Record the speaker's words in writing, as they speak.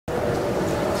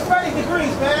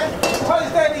degrees, man. It's the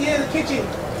hottest day of the year in the kitchen.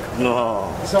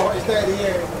 No. It's the hottest day of the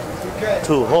year. Okay.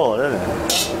 Too hot, isn't it?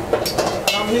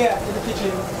 I'm here in the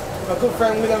kitchen with my good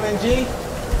friend William NG,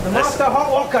 the master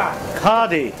hot walker.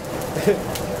 Cardi.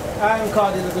 I am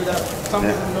Cardi the good. Some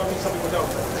people know me, some people don't.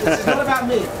 This is not about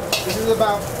me. This is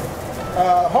about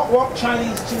hot wok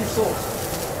Chinese chili sauce.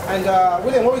 And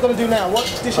William, what are we going to do now? What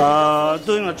dish?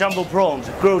 Doing a jumbo prawns,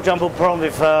 grilled jumbo prawn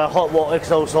with hot wok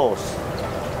XO sauce.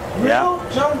 Grilled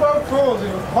jumbo prawns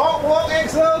with hot wok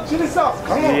XO chili sauce.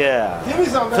 Come on. Yeah. Give me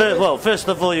some. Well, first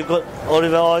of all, you've got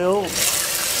olive oil.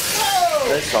 Whoa.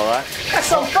 That's all right. That's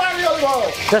some fiery olive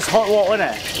oil. That's hot wok, isn't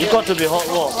it? You've got to be hot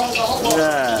wok. Hot wok.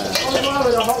 Yeah. Olive oil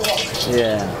with a hot wok.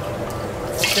 Yeah.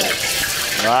 Okay.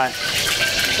 Right.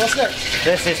 What's next?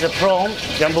 This is the prawn,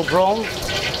 jumbo prawn.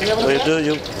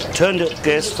 You turn the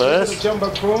gas first. Jumbo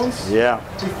prawns. Yeah.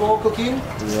 Before cooking.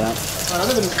 Yeah. I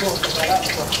never knew prawns like that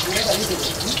before.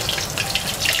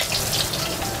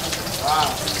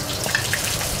 Wow.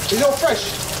 These all fresh?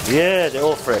 Yeah, they're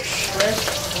all fresh. Fresh.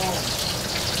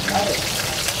 Oh.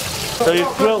 So you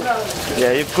grill.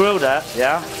 Yeah, you grill that.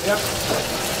 Yeah. Yep.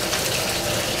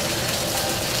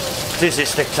 This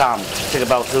is take time. Take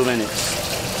about 2 minutes.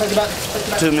 Take about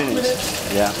 2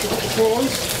 minutes. Yeah. To cook the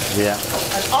prawns. Yeah.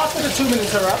 And after the 2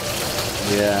 minutes are up,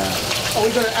 Yeah. are we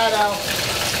going to add our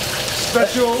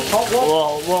special hot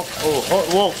wok? Hot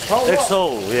wok.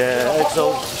 XO. Yeah.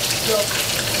 XO.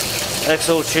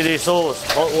 XO chili sauce.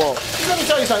 Hot wok. Let me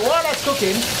tell you something. While that's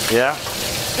cooking, Yeah.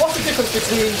 what's the difference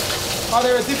between? Is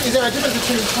there a difference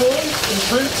between prawns and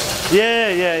shrimps?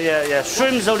 Yeah.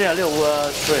 Shrimp's only a little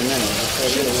shrimp, isn't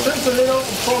it? Shrimps a little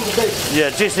and prawns a big. Yeah,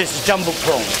 this is jumbo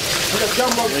prawn. With a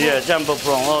jumbo prawn. Yeah, jumbo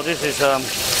prawn. Oh, this is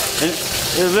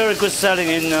it's very good selling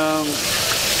in the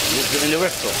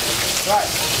restaurant. Right.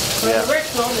 So Yeah. the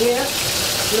restaurant here,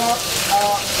 these are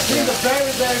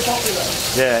very, very popular.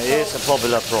 Yeah, it is a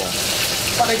popular prawn.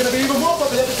 But they're going to be even more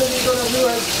popular because you're going to do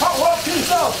a hot wok chili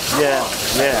sauce. Yeah.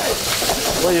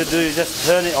 What you do, you just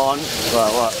turn it on.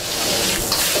 Right.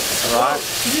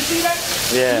 Did you see that?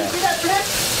 Yeah. Did you see that flip?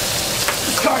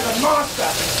 This guy's a master.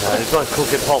 You've got to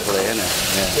cook it properly, isn't it?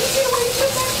 Yeah. Did you see the way he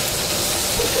did that?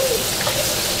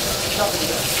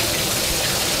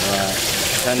 Right.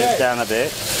 Turn it down a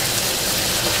bit.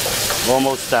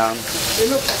 Almost down. It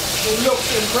looks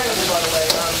incredible, by the way.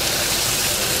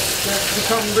 It's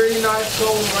become really nice,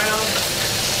 golden brown.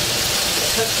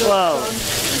 Well,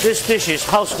 this dish is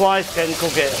housewife can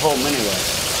cook it at home anyway.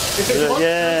 Is it what?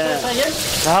 Yeah.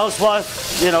 The housewife,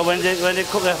 when they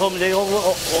cook at home, they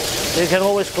can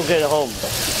always cook it at home.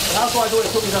 The housewife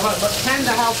always cooking at home, but can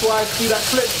the housewife do that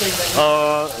flip thing?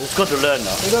 It's good to learn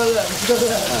now. You got to learn.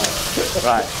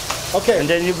 Right. Okay. And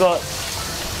then you got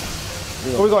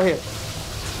What we got here?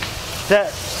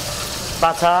 that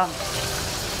butter,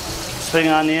 spring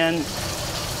onion,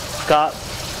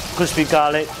 crispy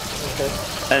garlic,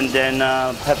 and then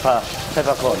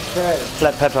peppercorn,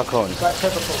 flat peppercorn. Black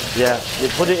peppercorn. Yeah, you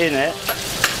put it in it,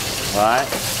 right?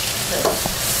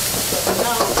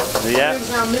 Okay.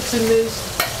 Now mixing these.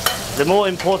 The more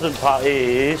important part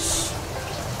is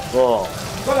Got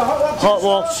a hot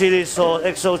wok chili sauce,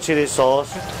 XO chili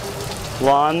sauce.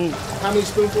 1, How many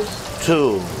spoonfuls?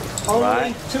 2. Only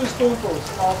Right. 2 spoonfuls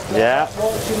of Yeah.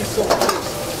 wok chili sauce, please.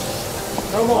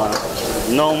 No more.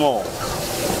 No more.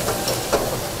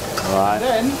 Right.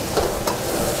 Then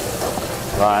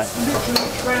Right. literally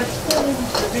transform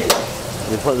the dish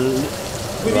You put.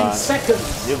 within seconds.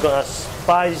 You got a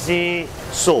spicy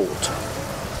salt.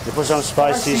 You put some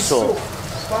spicy salt.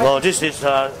 Well, this is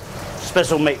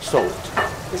special made salt.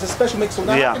 It's a special mix. So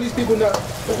now Yeah. how can these people know?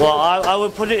 Well, I will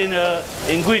put it in the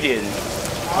ingredient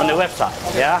on the website.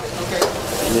 Yeah. Okay.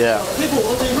 Yeah. People,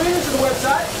 when they read into the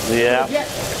website, Yeah. they get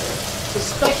the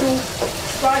special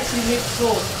spicy mixed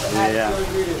sauce that adds Yeah. to the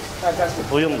ingredients. Fantastic.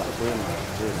 不用了。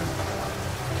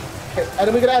 Okay. And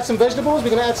then we're gonna add some vegetables. We're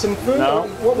gonna add some fruit. No,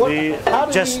 How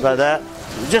do just we like that.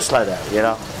 Just like that, you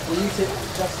know. We eat it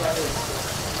just like this.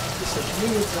 Listen, you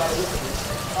need to have a look at this.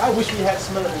 I wish we had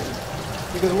smell-o-vision,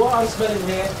 because what I'm smelling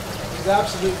here is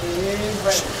absolutely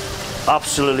incredible.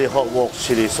 Absolutely hot wok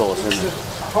chili sauce, It's isn't it? the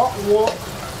hot wok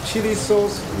chili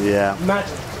sauce Yeah.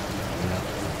 magic.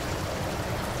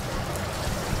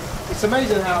 It's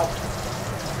amazing how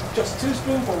just 2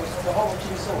 spoonfuls of the hot wok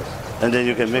chili sauce And then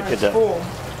you can make it up. transform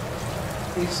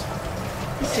is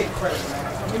incredible, man. I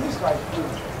mean, this guy's huge.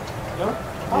 You know?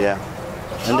 Yeah.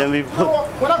 And then we You know put. what?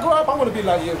 When I grow up, I want to be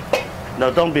like you. No,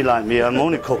 don't be like me. I'm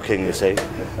only cooking, you see. You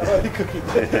cooking.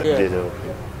 Yeah.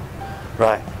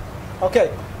 Right. Okay,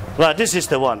 Right, this is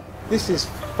the one. this is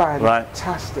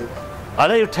fantastic. I'll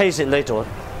let you taste it later on.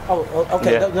 Oh,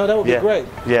 okay. Yeah. No, that would be Yeah. great.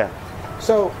 Yeah.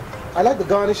 So, I like the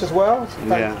garnish as well.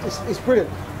 Yeah. It's brilliant.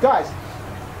 Guys,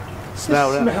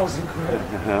 Smell it it. smells incredible.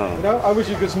 Oh. You know, I wish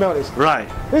you could smell this. Right.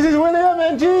 This is William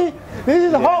and G. This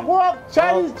is Hot Wok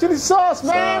Chinese chili sauce,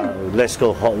 man. So, let's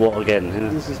go hot water again.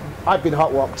 I've been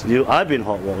hot woked. I've been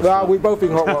hot water. Well, we've both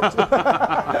been hot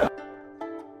woked.